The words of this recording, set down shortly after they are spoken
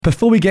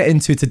Before we get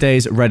into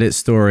today's Reddit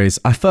stories,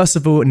 I first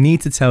of all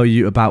need to tell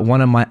you about one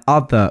of my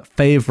other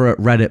favorite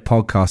Reddit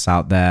podcasts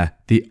out there,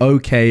 the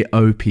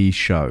OKOP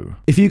Show.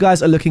 If you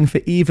guys are looking for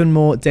even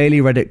more daily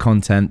Reddit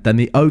content, then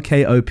the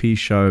OKOP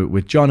Show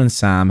with John and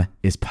Sam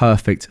is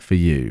perfect for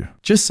you.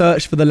 Just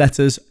search for the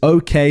letters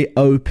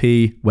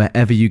OKOP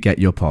wherever you get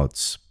your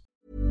pods.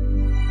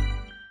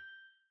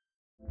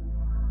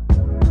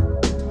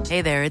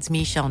 Hey there, it's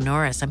Michelle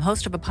Norris. I'm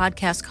host of a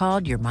podcast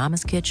called Your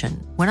Mama's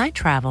Kitchen. When I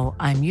travel,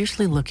 I'm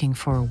usually looking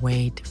for a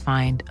way to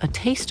find a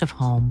taste of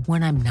home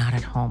when I'm not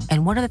at home.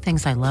 And one of the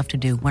things I love to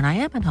do when I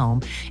am at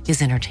home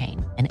is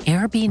entertain. And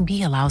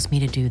Airbnb allows me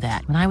to do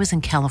that. When I was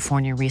in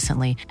California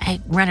recently, I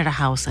rented a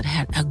house that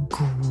had a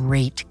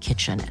great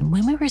kitchen. And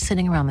when we were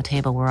sitting around the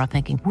table, we're all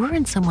thinking, we're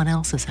in someone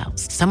else's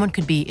house. Someone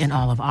could be in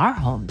all of our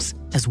homes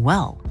as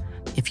well.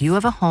 If you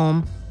have a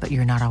home, but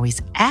you're not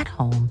always at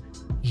home,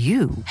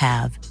 you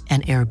have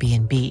an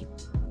Airbnb.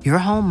 Your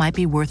home might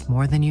be worth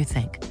more than you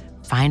think.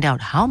 Find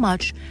out how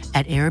much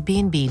at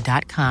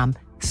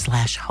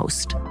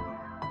airbnb.com/host.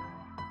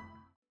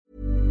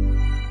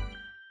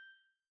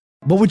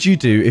 What would you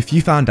do if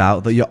you found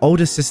out that your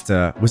older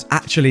sister was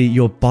actually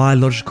your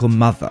biological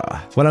mother?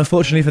 Well,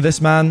 unfortunately for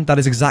this man, that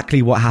is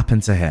exactly what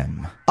happened to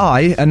him.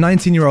 I, a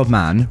 19-year-old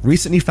man,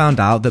 recently found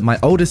out that my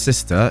older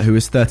sister, who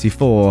is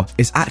 34,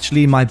 is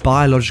actually my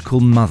biological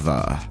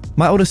mother.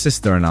 My older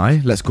sister and I,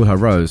 let's call her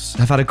Rose,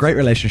 have had a great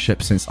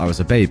relationship since I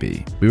was a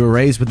baby. We were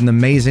raised with an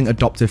amazing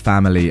adoptive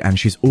family and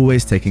she's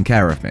always taken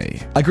care of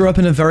me. I grew up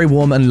in a very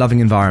warm and loving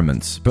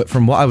environment, but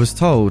from what I was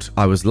told,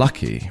 I was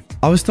lucky.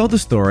 I was told the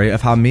story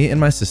of how me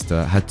and my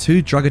sister had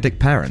two drug addict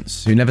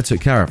parents who never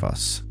took care of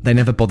us. They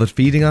never bothered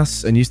feeding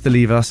us and used to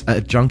leave us at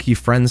a junkie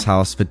friend's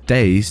house for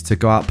days to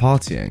go out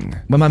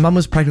partying. When my mum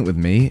was pregnant with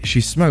me,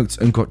 she smoked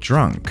and got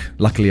drunk.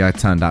 Luckily, I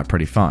turned out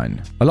pretty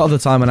fine. A lot of the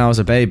time when I was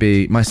a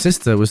baby, my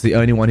sister was the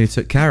only one who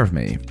took care of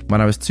me. When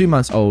I was 2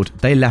 months old,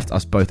 they left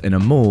us both in a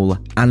mall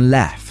and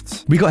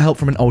left. We got help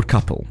from an old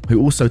couple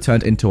who also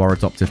turned into our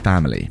adoptive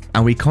family,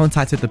 and we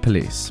contacted the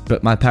police,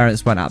 but my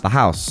parents went out the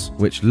house,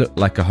 which looked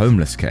like a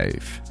homeless cave.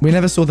 We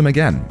never saw them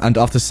again, and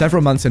after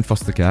several months in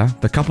foster care,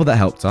 the couple that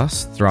helped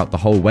us, throughout the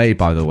whole way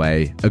by the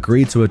way,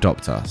 agreed to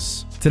adopt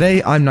us.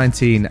 Today, I'm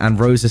 19 and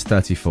Rose is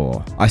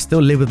 34. I still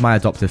live with my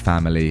adoptive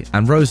family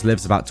and Rose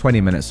lives about 20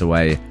 minutes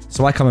away,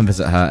 so I come and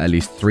visit her at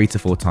least 3 to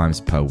 4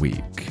 times per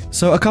week.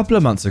 So a couple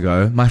of months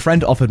ago, my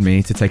friend offered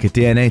me to take a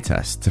DNA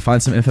test to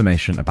find some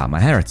information about my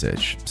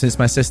heritage, since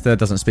my sister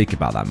doesn't speak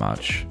about that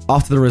much.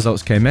 After the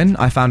results came in,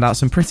 I found out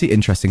some pretty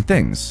interesting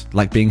things,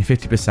 like being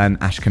 50%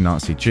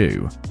 Ashkenazi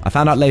Jew. I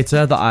found out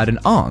later that I had an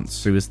aunt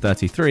who was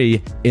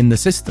 33 in the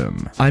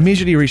system. I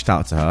immediately reached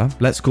out to her,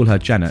 let's call her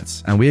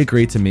Janet, and we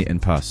agreed to meet in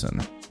person.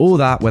 All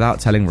that without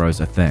telling Rose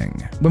a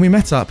thing. When we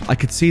met up, I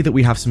could see that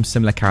we have some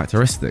similar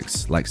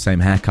characteristics, like same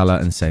hair color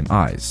and same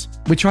eyes.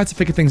 We tried to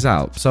figure things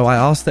out, so I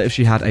asked her if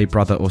she had a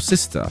brother or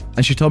sister,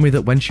 and she told me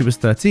that when she was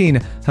 13,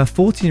 her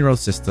 14-year-old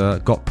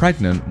sister got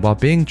pregnant while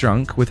being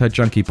drunk with her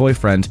junkie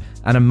boyfriend,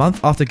 and a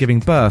month after giving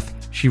birth,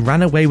 she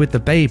ran away with the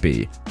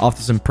baby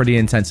after some pretty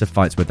intensive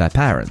fights with their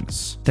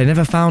parents. They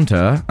never found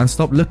her and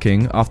stopped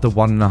looking after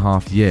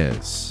 1.5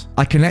 years.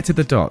 I connected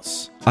the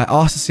dots. I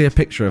asked to see a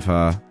picture of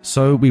her,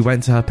 so we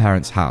went to her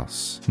parents'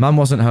 house. Mum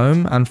wasn't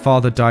home and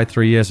father died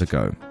 3 years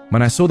ago.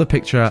 When I saw the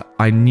picture,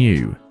 I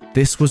knew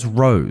this was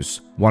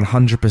Rose,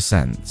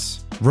 100%.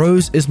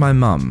 Rose is my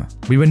mum.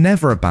 We were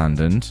never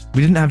abandoned,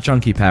 we didn't have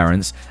junkie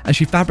parents, and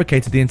she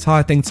fabricated the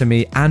entire thing to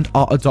me and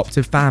our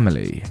adoptive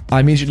family.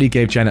 I immediately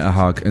gave Janet a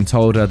hug and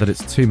told her that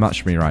it's too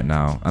much for me right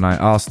now, and I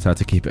asked her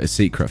to keep it a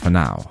secret for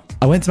now.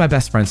 I went to my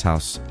best friend's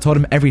house, told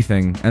him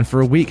everything, and for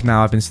a week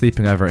now I've been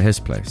sleeping over at his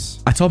place.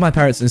 I told my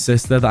parents and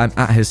sister that I'm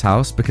at his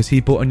house because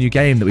he bought a new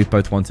game that we've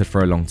both wanted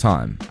for a long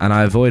time, and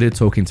I avoided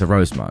talking to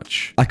Rose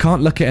much. I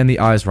can't look her in the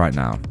eyes right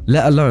now,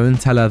 let alone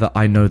tell her that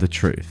I know the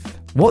truth.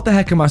 What the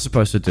heck am I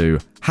supposed to do?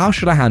 How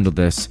should I handle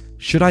this?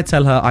 Should I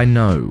tell her I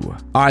know?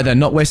 Alright then,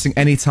 not wasting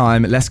any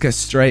time, let's get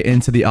straight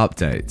into the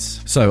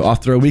updates. So,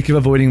 after a week of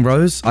avoiding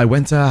Rose, I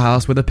went to her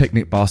house with a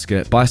picnic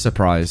basket by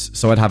surprise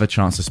so I'd have a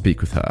chance to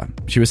speak with her.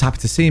 She was happy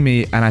to see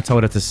me and I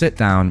told her to sit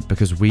down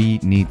because we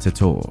need to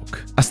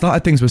talk. I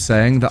started things with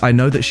saying that I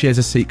know that she has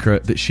a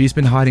secret that she's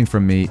been hiding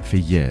from me for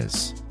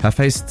years. Her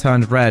face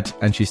turned red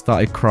and she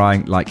started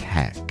crying like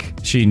heck.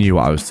 She knew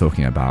what I was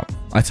talking about.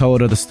 I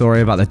told her the story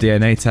about the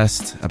DNA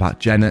test, about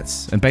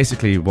Janet, and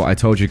basically what I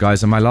told you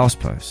guys in my last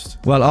post.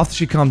 Well, after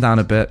she calmed down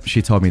a bit,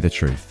 she told me the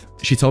truth.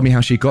 She told me how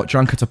she got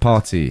drunk at a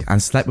party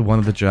and slept with one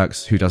of the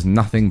jerks who does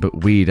nothing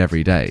but weed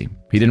every day.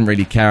 He didn't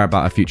really care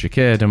about a future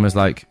kid and was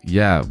like,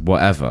 yeah,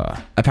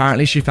 whatever.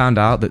 Apparently she found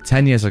out that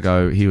 10 years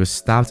ago he was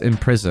stabbed in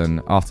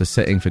prison after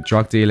sitting for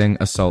drug dealing,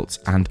 assault,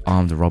 and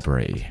armed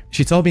robbery.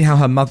 She told me how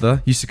her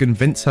mother used to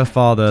convince her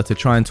father to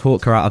try and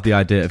talk her out of the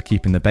idea of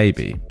keeping the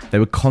baby. They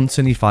would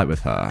constantly fight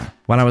with her.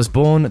 When I was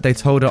born, they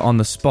told her on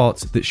the spot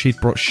that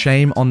she'd brought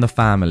shame on the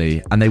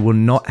family and they will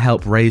not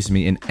help raise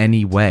me in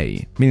any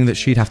way, meaning that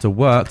she'd have to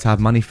work to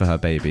have money for her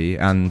baby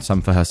and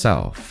some for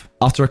herself.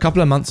 After a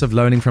couple of months of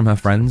loaning from her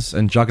friends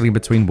and juggling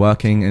between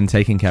working and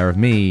taking care of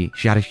me,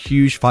 she had a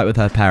huge fight with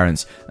her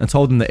parents and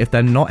told them that if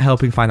they're not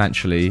helping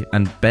financially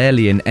and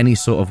barely in any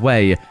sort of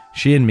way,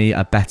 she and me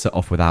are better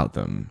off without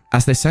them.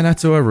 As they sent her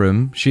to her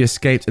room, she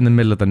escaped in the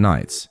middle of the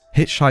night,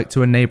 hitchhiked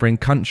to a neighboring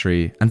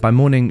country, and by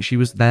morning she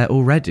was there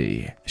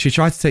already. She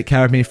tried to take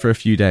care of me for a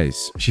few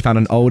days. She found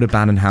an old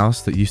abandoned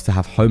house that used to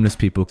have homeless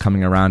people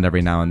coming around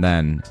every now and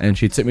then, and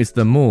she took me to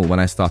the mall when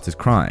I started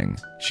crying.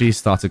 She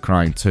started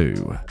crying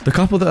too. The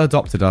couple that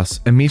adopted us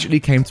immediately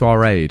came to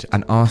our aid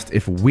and asked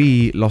if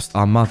we lost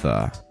our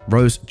mother.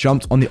 Rose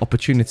jumped on the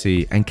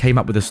opportunity and came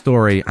up with a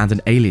story and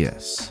an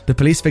alias. The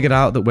police figured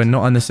out that we're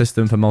not in the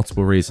system for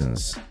multiple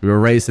reasons. We were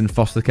raised in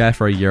foster care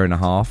for a year and a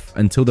half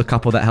until the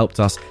couple that helped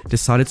us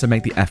decided to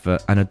make the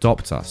effort and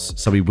adopt us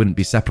so we wouldn't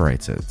be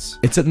separated.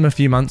 It took them a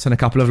few months and a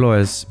couple of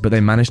lawyers, but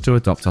they managed to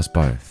adopt us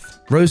both.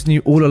 Rose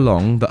knew all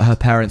along that her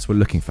parents were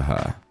looking for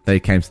her. They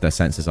came to their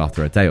senses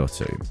after a day or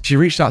two. She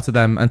reached out to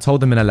them and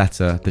told them in a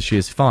letter that she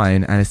is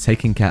fine and is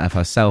taking care of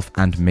herself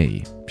and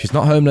me. She's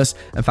not homeless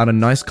and found a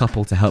nice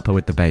couple to help her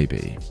with the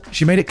baby.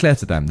 She made it clear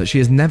to them that she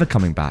is never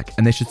coming back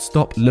and they should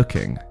stop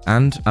looking.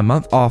 And a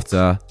month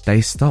after,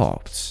 they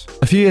stopped.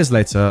 A few years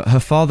later, her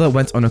father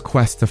went on a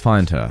quest to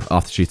find her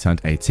after she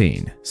turned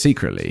 18,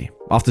 secretly.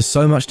 After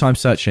so much time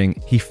searching,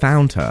 he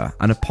found her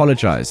and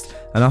apologized,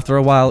 and after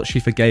a while, she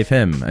forgave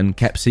him and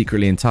kept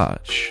secretly in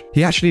touch.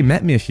 He actually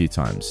met me a few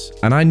times,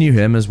 and I knew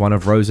him as one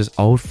of Rose's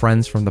old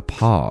friends from the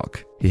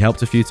park. He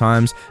helped a few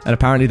times, and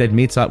apparently they'd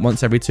meet up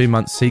once every 2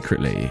 months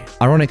secretly.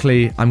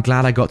 Ironically, I'm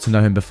glad I got to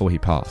know him before he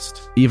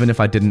passed, even if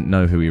I didn't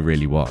know who he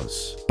really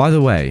was. By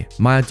the way,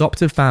 my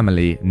adoptive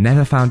family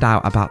never found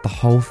out about the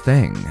whole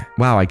thing.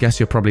 Wow, I guess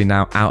you're probably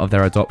now out of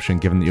their adoption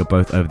given that you're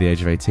both over the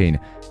age of 18.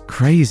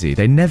 Crazy,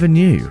 they never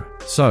knew.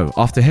 So,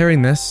 after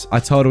hearing this,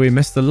 I told her we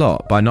missed a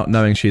lot by not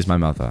knowing she's my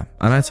mother,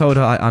 and I told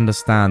her I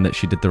understand that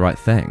she did the right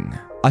thing.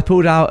 I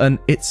pulled out an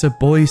 "It's a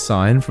boy"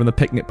 sign from the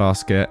picnic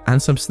basket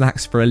and some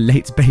snacks for a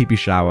late baby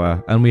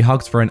shower, and we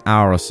hugged for an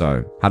hour or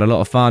so, had a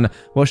lot of fun,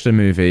 watched a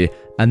movie,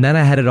 and then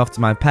I headed off to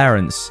my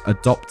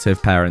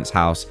adoptive parents'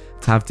 house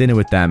to have dinner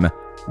with them.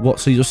 What,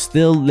 so you're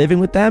still living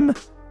with them?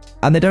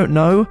 And they don't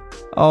know?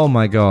 Oh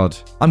my god.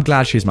 I'm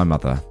glad she's my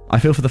mother. I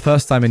feel for the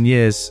first time in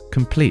years,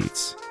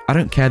 complete. I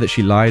don't care that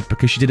she lied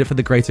because she did it for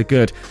the greater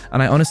good,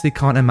 and I honestly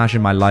can't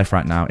imagine my life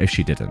right now if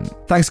she didn't.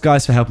 Thanks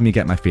guys for helping me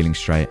get my feelings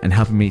straight and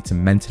helping me to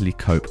mentally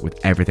cope with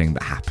everything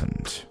that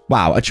happened.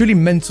 Wow, a truly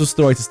mental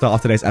story to start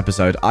off today's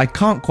episode. I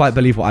can't quite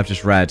believe what I've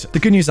just read. The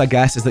good news, I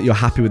guess, is that you're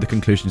happy with the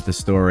conclusion to the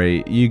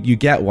story. You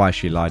get why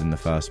she lied in the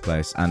first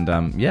place,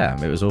 and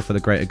yeah, it was all for the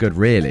greater good,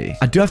 really.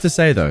 I do have to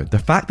say though, the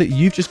fact that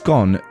you've just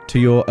gone to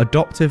your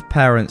adoptive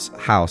parents'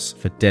 house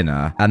for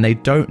dinner and they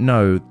don't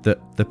know that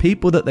the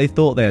people that they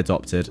thought they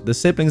adopted, the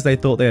siblings they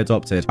thought they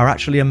adopted, are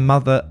actually a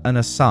mother and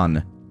a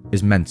son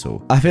is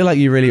mental. I feel like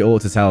you really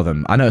ought to tell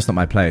them. I know it's not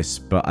my place,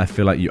 but I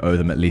feel like you owe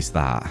them at least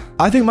that.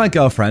 I think my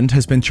girlfriend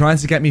has been trying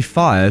to get me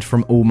fired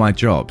from all my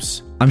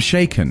jobs. I'm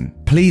shaken.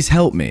 Please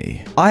help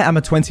me. I am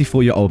a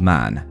 24-year-old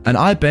man, and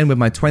I've been with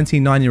my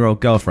 29-year-old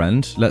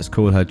girlfriend, let's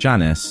call her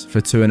Janice, for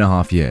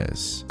 2.5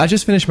 years. I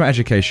just finished my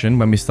education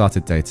when we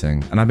started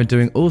dating, and I've been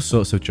doing all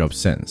sorts of jobs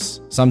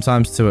since,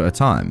 sometimes 2 at a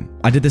time.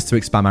 I did this to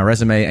expand my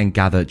resume and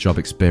gather job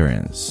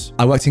experience.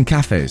 I worked in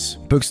cafes,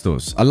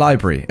 bookstores, a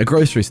library, a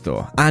grocery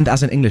store, and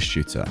as an English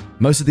tutor.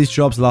 Most of these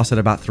jobs lasted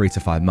about 3 to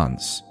 5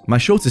 months. My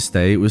shortest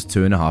stay was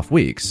 2.5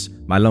 weeks,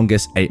 my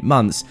longest 8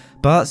 months,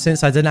 but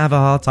since I didn't have a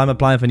hard time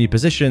applying for new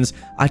positions,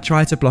 I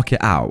tried to block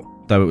it out,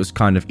 though it was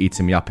kind of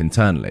eating me up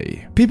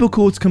internally. People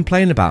called to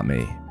complain about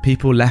me.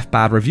 People left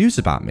bad reviews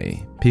about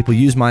me. People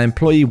used my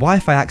employee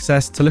Wi-Fi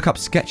access to look up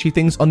sketchy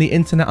things on the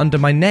internet under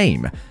my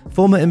name.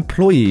 Former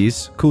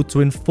employees called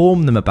to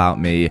inform them about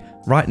me,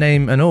 right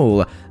name and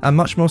all, and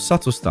much more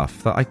subtle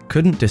stuff that I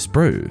couldn't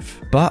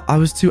disprove. But I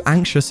was too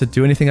anxious to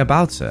do anything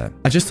about it.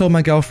 I just told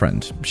my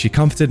girlfriend. She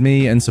comforted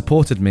me and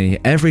supported me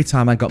every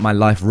time I got my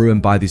life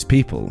ruined by these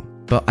people.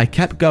 But I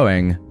kept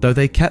going, though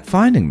they kept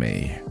finding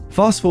me.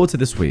 Fast forward to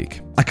this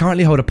week. I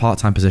currently hold a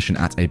part-time position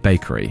at a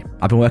bakery.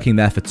 I've been working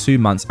there for 2.5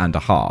 months.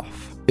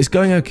 It's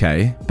going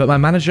okay, but my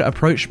manager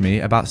approached me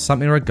about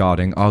something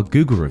regarding our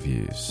Google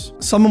reviews.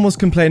 Someone was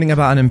complaining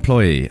about an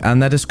employee, and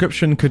their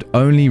description could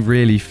only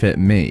really fit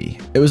me.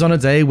 It was on a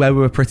day where we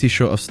were pretty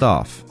short of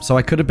staff, so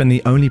I could have been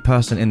the only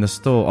person in the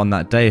store on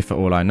that day for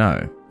all I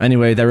know.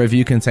 Anyway, their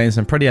review contains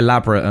some pretty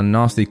elaborate and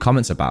nasty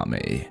comments about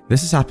me. This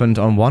has happened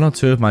on 1 or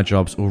 2 of my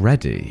jobs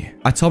already.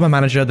 I told my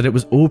manager that it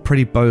was all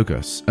pretty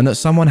bogus and that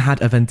someone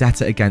had a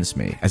vendetta against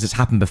me, as it's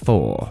happened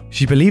before.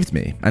 She believed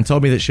me and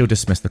told me that she'll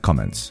dismiss the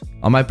comments.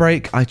 On my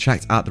break, I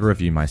checked out the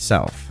review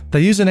myself.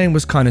 Their username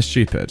was kind of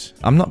stupid.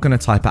 I'm not going to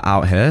type it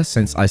out here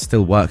since I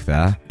still work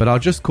there, but I'll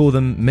just call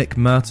them Mick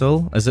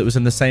Myrtle, as it was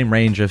in the same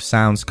range of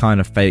sounds kind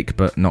of fake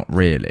but not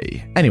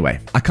really. Anyway,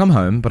 I come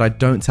home, but I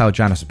don't tell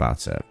Janice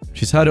about it.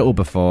 She's heard it all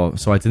before,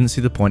 so I didn't see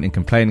the point in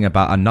complaining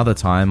about another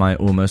time I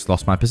almost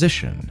lost my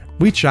position.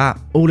 We chat,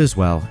 all is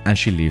well, and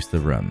she leaves the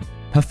room.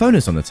 Her phone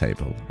is on the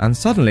table, and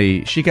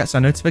suddenly she gets a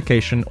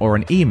notification or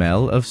an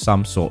email of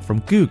some sort from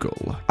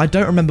Google. I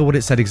don't remember what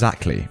it said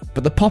exactly,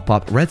 but the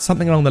pop-up read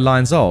something along the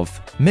lines of,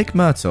 Mick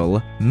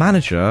Myrtle,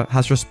 manager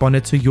has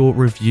responded to your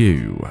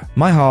review.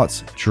 My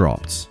heart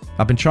dropped.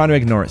 I've been trying to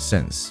ignore it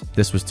since.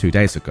 This was 2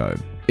 days ago.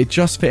 It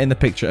just fit in the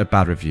picture of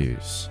bad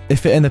reviews. It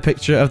fit in the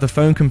picture of the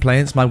phone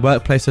complaints my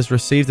workplace has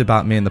received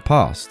about me in the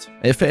past.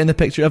 It fit in the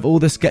picture of all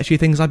the sketchy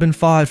things I've been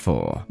fired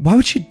for. Why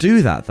would she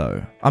do that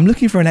though? I'm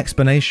looking for an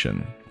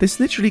explanation. This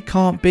literally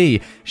can't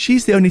be.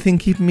 She's the only thing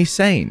keeping me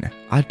sane.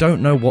 I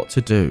don't know what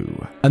to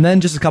do. And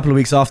then just a couple of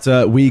weeks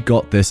after, we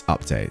got this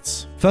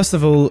update. First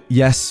of all,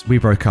 yes, we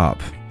broke up.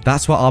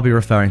 That's what I'll be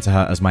referring to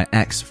her as my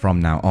ex from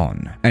now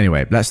on.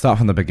 Anyway, let's start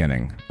from the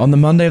beginning. On the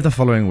Monday of the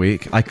following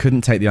week, I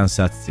couldn't take the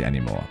uncertainty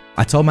anymore.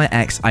 I told my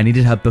ex I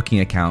needed her booking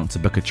account to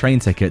book a train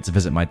ticket to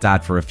visit my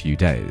dad for a few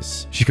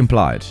days. She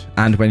complied,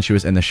 and when she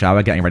was in the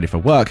shower getting ready for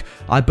work,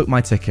 I booked my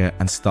ticket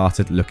and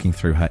started looking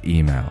through her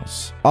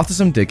emails. After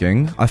some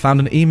digging, I found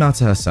an email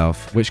to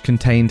herself which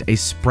contained a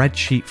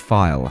spreadsheet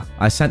file.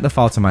 I sent the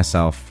file to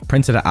myself,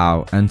 printed it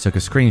out, and took a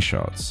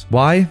screenshot.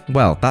 Why?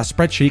 Well, that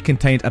spreadsheet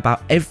contained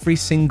about every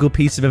single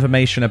piece of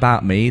information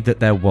about me that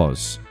there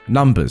was.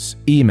 Numbers,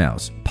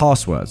 emails,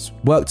 passwords,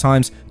 work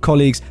times,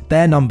 colleagues,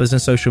 their numbers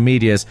and social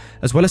medias,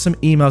 as well as some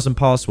emails and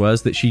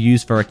passwords that she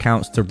used for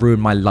accounts to ruin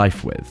my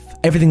life with.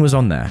 Everything was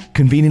on there,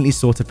 conveniently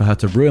sorted for her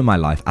to ruin my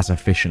life as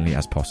efficiently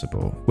as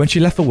possible. When she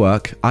left for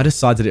work, I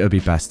decided it would be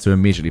best to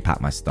immediately pack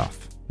my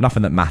stuff.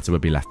 Nothing that mattered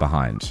would be left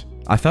behind.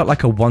 I felt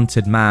like a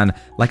wanted man,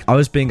 like I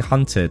was being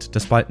hunted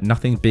despite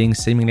nothing being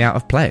seemingly out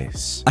of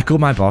place. I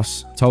called my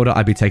boss, told her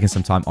I'd be taking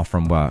some time off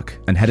from work,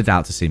 and headed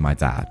out to see my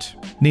dad.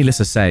 Needless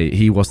to say,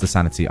 he was the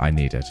sanity I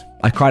needed.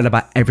 I cried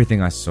about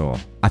everything I saw.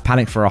 I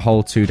panicked for a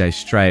whole 2 days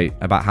straight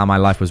about how my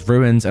life was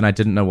ruined and I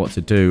didn't know what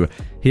to do.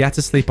 He had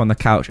to sleep on the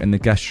couch in the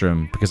guest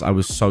room because I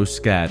was so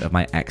scared of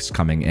my ex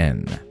coming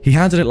in. He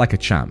handled it like a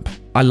champ.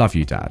 I love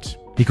you, Dad.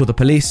 He called the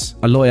police,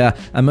 a lawyer,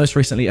 and most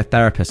recently a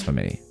therapist for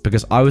me,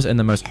 because I was in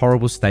the most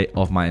horrible state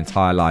of my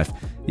entire life.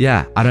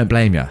 Yeah, I don't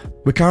blame you.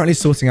 We're currently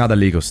sorting out the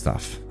legal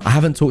stuff. I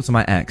haven't talked to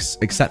my ex,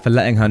 except for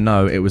letting her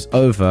know it was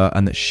over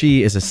and that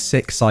she is a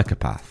sick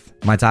psychopath.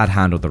 My dad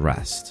handled the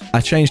rest.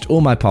 I changed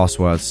all my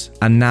passwords,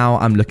 and now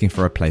I'm looking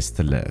for a place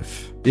to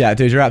live. Yeah,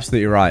 dude, you're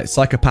absolutely right.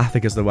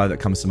 Psychopathic is the word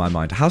that comes to my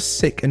mind. How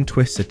sick and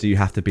twisted do you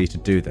have to be to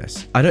do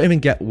this? I don't even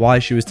get why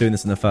she was doing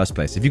this in the first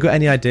place. If you've got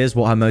any ideas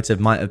what her motive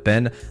might have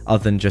been,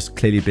 other than just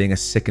clearly being a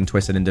sick and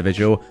twisted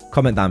individual,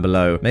 comment down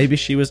below. Maybe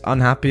she was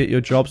unhappy at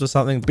your jobs or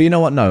something. But you know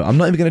what? No, I'm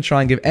not even going to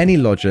try and give any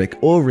logic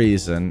or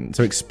reason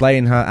to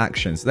explain her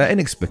actions. They're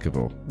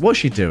inexplicable. What's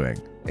she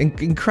doing?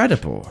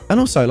 Incredible. And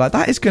also, like,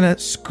 that is gonna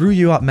screw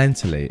you up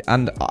mentally,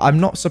 and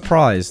I'm not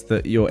surprised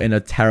that you're in a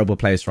terrible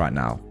place right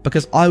now,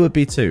 because I would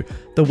be too.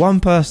 The one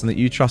person that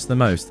you trust the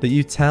most, that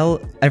you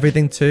tell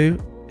everything to,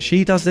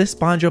 she does this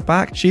behind your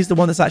back. She's the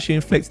one that's actually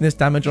inflicting this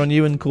damage on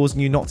you and causing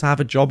you not to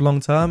have a job long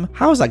term.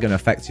 How is that going to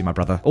affect you, my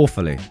brother?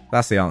 Awfully.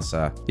 That's the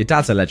answer. Your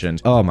dad's a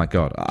legend. Oh my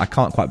god, I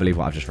can't quite believe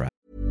what I've just read.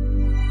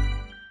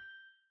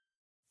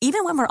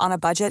 Even when we're on a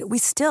budget, we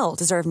still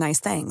deserve nice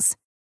things.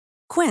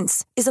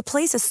 Quince is a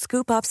place to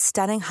scoop up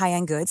stunning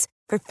high-end goods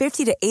for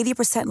 50 to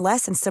 80%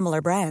 less than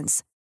similar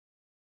brands.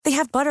 They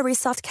have buttery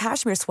soft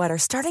cashmere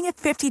sweaters starting at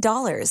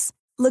 $50,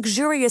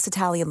 luxurious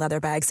Italian leather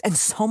bags, and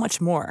so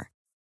much more.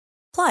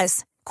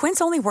 Plus,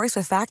 Quince only works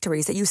with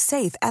factories that use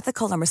safe,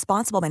 ethical, and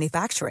responsible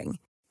manufacturing.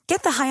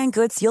 Get the high-end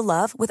goods you'll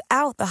love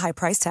without the high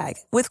price tag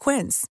with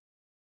Quince.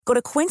 Go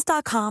to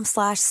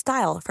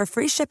quince.com/style for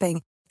free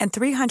shipping and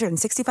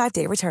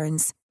 365-day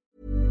returns.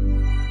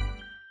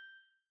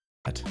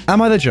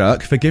 Am I the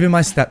jerk for giving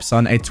my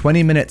stepson a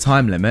 20-minute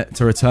time limit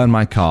to return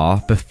my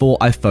car before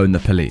I phone the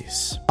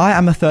police? I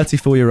am a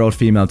 34-year-old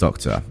female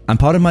doctor, and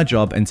part of my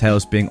job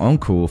entails being on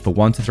call for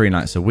 1 to 3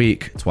 nights a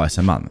week, twice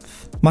a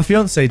month. My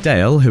fiancée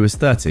Dale, who is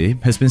 30,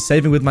 has been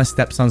saving with my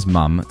stepson's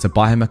mum to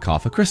buy him a car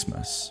for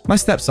Christmas. My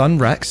stepson,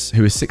 Rex,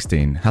 who is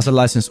 16, has a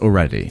license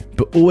already,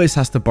 but always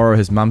has to borrow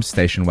his mum's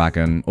station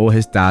wagon or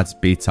his dad's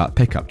beat-up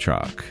pickup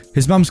truck.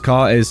 His mum's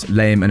car is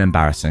lame and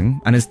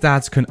embarrassing, and his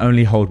dad's can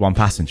only hold 1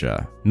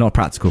 passenger, not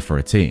practical for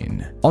a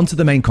teen. On to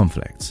the main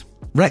conflict.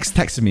 Rex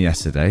texted me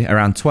yesterday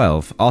around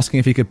 12 asking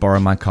if he could borrow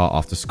my car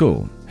after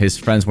school. His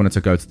friends wanted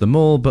to go to the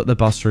mall, but the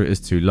bus route is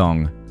too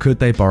long. Could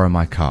they borrow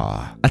my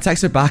car? I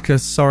texted back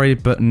as sorry,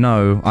 but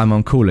no, I'm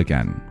on call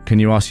again. Can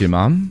you ask your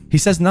mum? He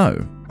says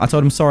no. I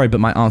told him sorry, but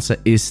my answer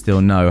is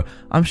still no.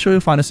 I'm sure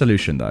you'll find a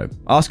solution though.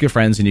 Ask your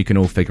friends and you can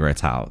all figure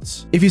it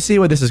out. If you see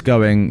where this is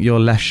going, you're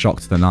less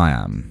shocked than I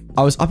am.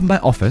 I was up in my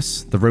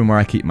office, the room where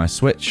I keep my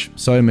Switch,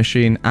 sewing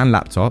machine and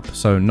laptop,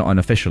 so not an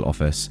official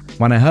office,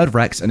 when I heard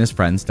Rex and his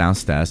friends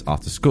downstairs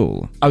after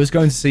school. I was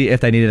going to see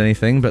if they needed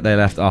anything, but they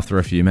left after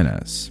a few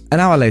minutes. An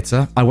hour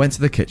later, I went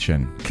to the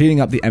kitchen,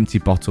 cleaning up the empty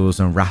bottles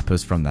and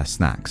wrappers from their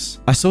snacks.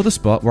 I saw the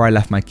spot where I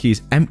left my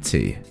keys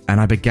empty, and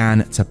I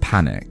began to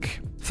panic.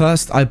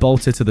 First, I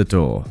bolted to the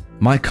door.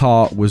 My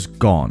car was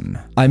gone.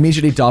 I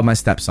immediately dialed my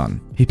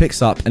stepson. He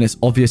picks up, and it's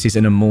obvious he's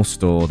in a mall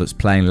store that's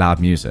playing loud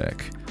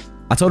music.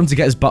 I told him to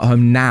get his butt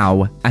home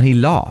now, and he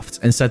laughed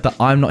and said that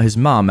I'm not his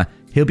mum,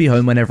 he'll be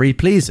home whenever he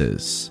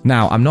pleases.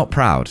 Now, I'm not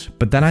proud,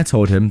 but then I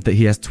told him that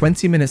he has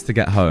 20 minutes to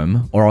get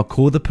home, or I'll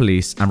call the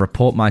police and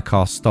report my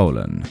car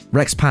stolen.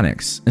 Rex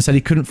panics and said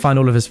he couldn't find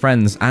all of his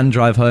friends and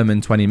drive home in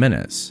 20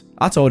 minutes.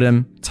 I told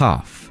him,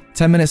 tough.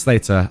 10 minutes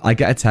later, I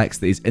get a text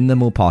that he's in the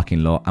mall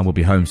parking lot and will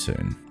be home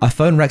soon. I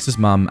phoned Rex's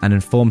mum and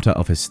informed her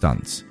of his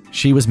stunts.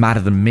 She was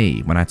madder than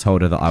me when I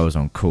told her that I was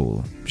on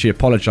call. She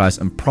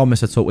apologized and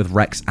promised to talk with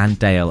Rex and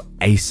Dale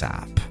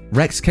ASAP.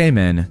 Rex came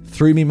in,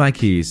 threw me my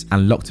keys,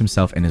 and locked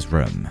himself in his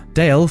room.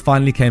 Dale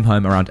finally came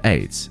home around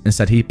 8 and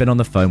said he'd been on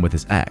the phone with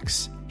his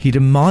ex. He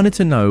demanded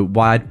to know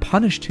why I'd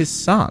punished his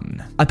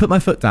son. I put my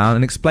foot down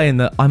and explained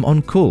that I'm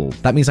on call.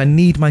 That means I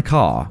need my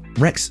car.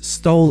 Rex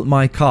stole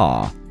my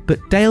car.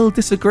 But Dale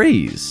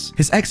disagrees.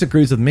 His ex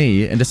agrees with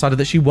me and decided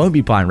that she won't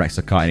be buying Rex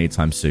a car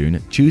anytime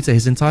soon due to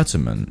his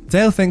entitlement.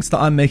 Dale thinks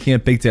that I'm making a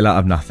big deal out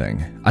of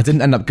nothing. I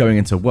didn't end up going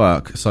into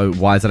work, so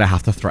why did I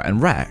have to threaten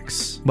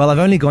Rex? Well, I've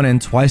only gone in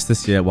twice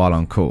this year while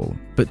on call.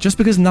 But just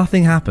because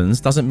nothing happens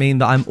doesn't mean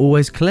that I'm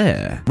always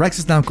clear. Rex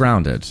is now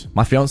grounded.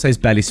 My fiance is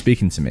barely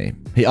speaking to me.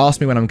 He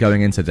asked me when I'm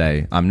going in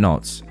today. I'm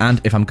not.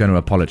 And if I'm going to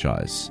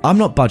apologize. I'm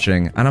not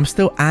budging, and I'm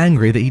still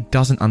angry that he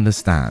doesn't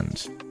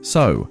understand.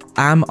 So,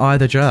 am I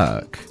the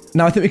jerk?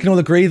 Now, I think we can all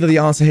agree that the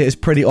answer here is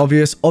pretty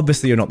obvious.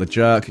 Obviously, you're not the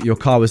jerk. Your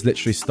car was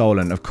literally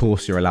stolen. Of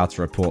course, you're allowed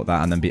to report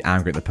that and then be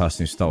angry at the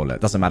person who stole it.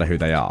 Doesn't matter who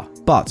they are.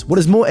 But what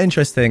is more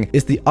interesting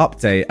is the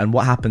update and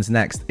what happens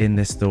next in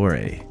this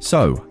story.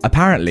 So,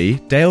 apparently,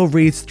 Dale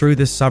reads through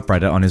this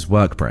subreddit on his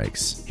work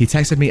breaks. He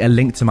texted me a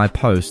link to my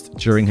post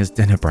during his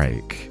dinner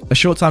break. A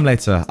short time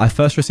later, I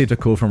first received a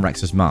call from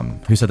Rex's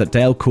mum, who said that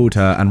Dale called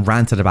her and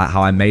ranted about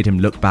how I made him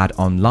look bad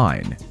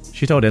online.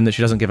 She told him that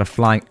she doesn't give a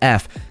flying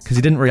F because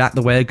he didn't react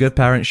the way a good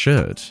parent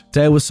should.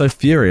 Dale was so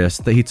furious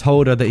that he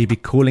told her that he'd be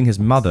calling his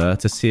mother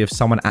to see if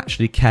someone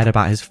actually cared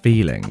about his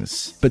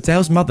feelings. But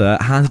Dale's mother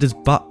handed his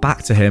butt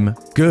back to him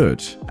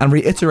good and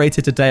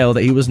reiterated to Dale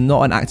that he was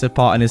not an active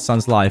part in his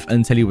son's life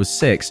until he was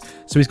 6,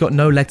 so he's got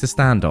no leg to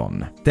stand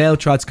on. Dale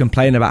tried to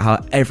complain about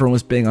how everyone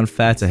was being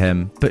unfair to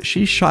him, but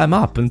she shut him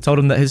up and told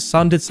him that his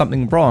son did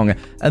something wrong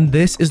and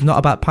this is not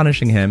about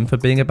punishing him for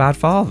being a bad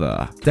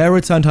father. Dale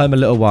returned home a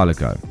little while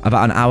ago,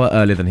 about an hour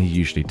earlier than he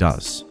usually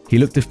does. He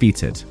looked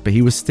defeated, but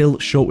he was still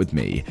short with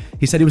me.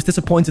 He said he was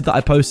disappointed that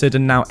I posted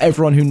and now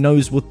everyone who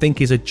knows will think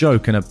he's a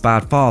joke and a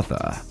bad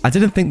father. I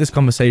didn't think this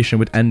conversation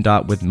would end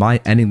up with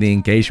my ending the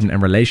engagement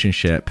and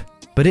relationship,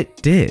 but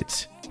it did.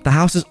 The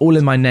house is all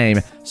in my name,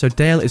 so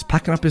Dale is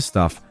packing up his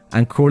stuff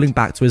and crawling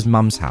back to his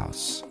mum's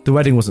house. The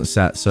wedding wasn't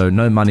set, so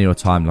no money or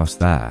time lost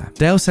there.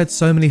 Dale said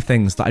so many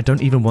things that I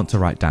don't even want to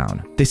write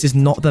down. This is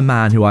not the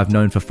man who I've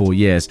known for 4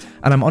 years,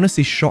 and I'm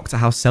honestly shocked at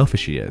how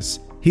selfish he is.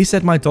 He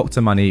said my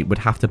doctor money would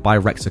have to buy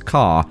Rex a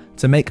car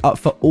to make up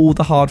for all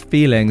the hard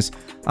feelings.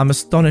 I'm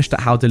astonished at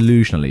how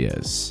delusional he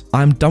is.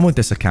 I'm done with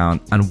this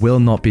account and will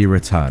not be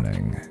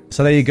returning.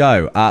 So there you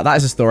go. That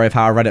is a story of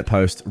how a Reddit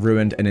post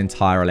ruined an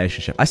entire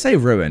relationship. I say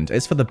ruined,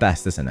 it's for the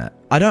best, isn't it?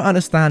 I don't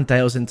understand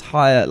Dale's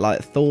entire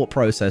thought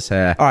process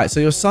here. All right, so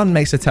your son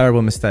makes a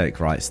terrible mistake,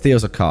 right?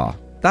 Steals a car.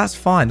 That's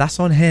fine, that's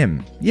on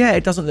him. Yeah,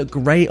 it doesn't look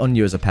great on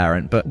you as a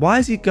parent, but why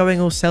is he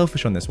going all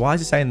selfish on this? Why is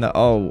he saying that,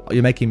 oh,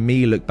 you're making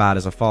me look bad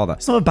as a father?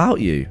 It's not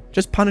about you.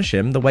 Just punish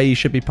him the way you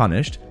should be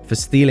punished for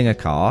stealing a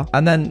car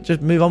and then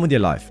just move on with your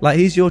life.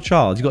 He's your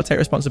child. You've got to take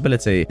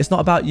responsibility. It's not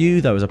about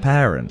you, though, as a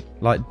parent.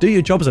 Do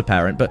your job as a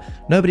parent, but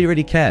nobody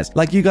really cares.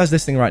 You guys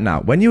listening right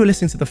now, when you were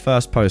listening to the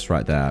first post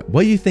right there,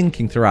 were you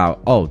thinking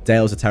throughout, oh,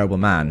 Dale's a terrible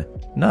man?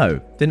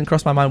 No, didn't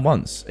cross my mind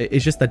once.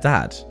 It's just the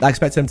dad. I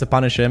expected him to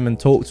punish him and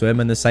talk to him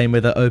in the same way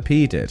that OP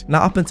did.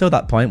 Now, up until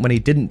that point, when he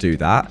didn't do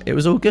that, it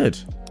was all good.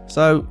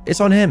 So it's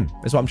on him,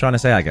 is what I'm trying to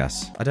say, I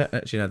guess. I don't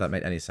actually know if that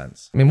made any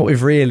sense. I mean, what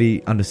we've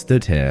really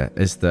understood here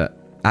is that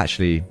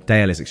actually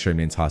Dale is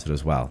extremely entitled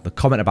as well. The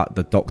comment about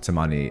the doctor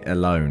money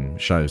alone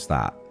shows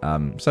that.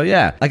 So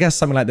yeah, I guess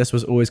something like this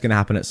was always going to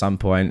happen at some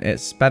point.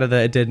 It's better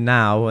that it did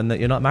now and that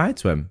you're not married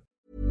to him.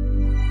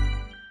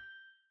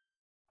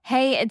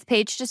 Hey, it's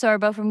Paige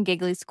DeSorbo from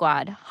Giggly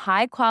Squad.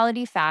 High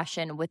quality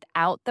fashion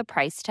without the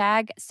price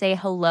tag. Say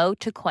hello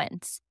to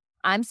Quince.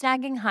 I'm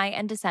snagging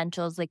high-end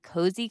essentials like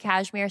cozy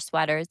cashmere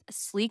sweaters,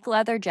 sleek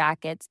leather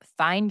jackets,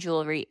 fine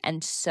jewelry,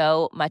 and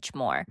so much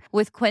more.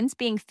 With Quince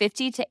being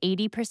 50 to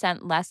 80%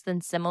 less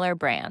than similar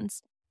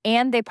brands.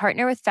 And they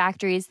partner with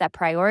factories that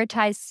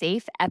prioritize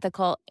safe,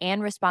 ethical,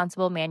 and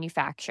responsible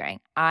manufacturing.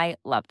 I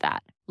love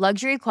that.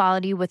 Luxury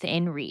quality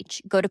within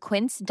reach. Go to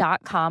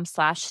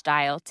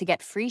quince.com/style to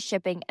get free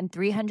shipping and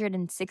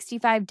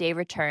 365-day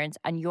returns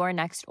on your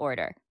next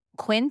order.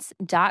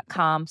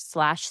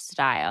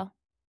 Quince.com/style.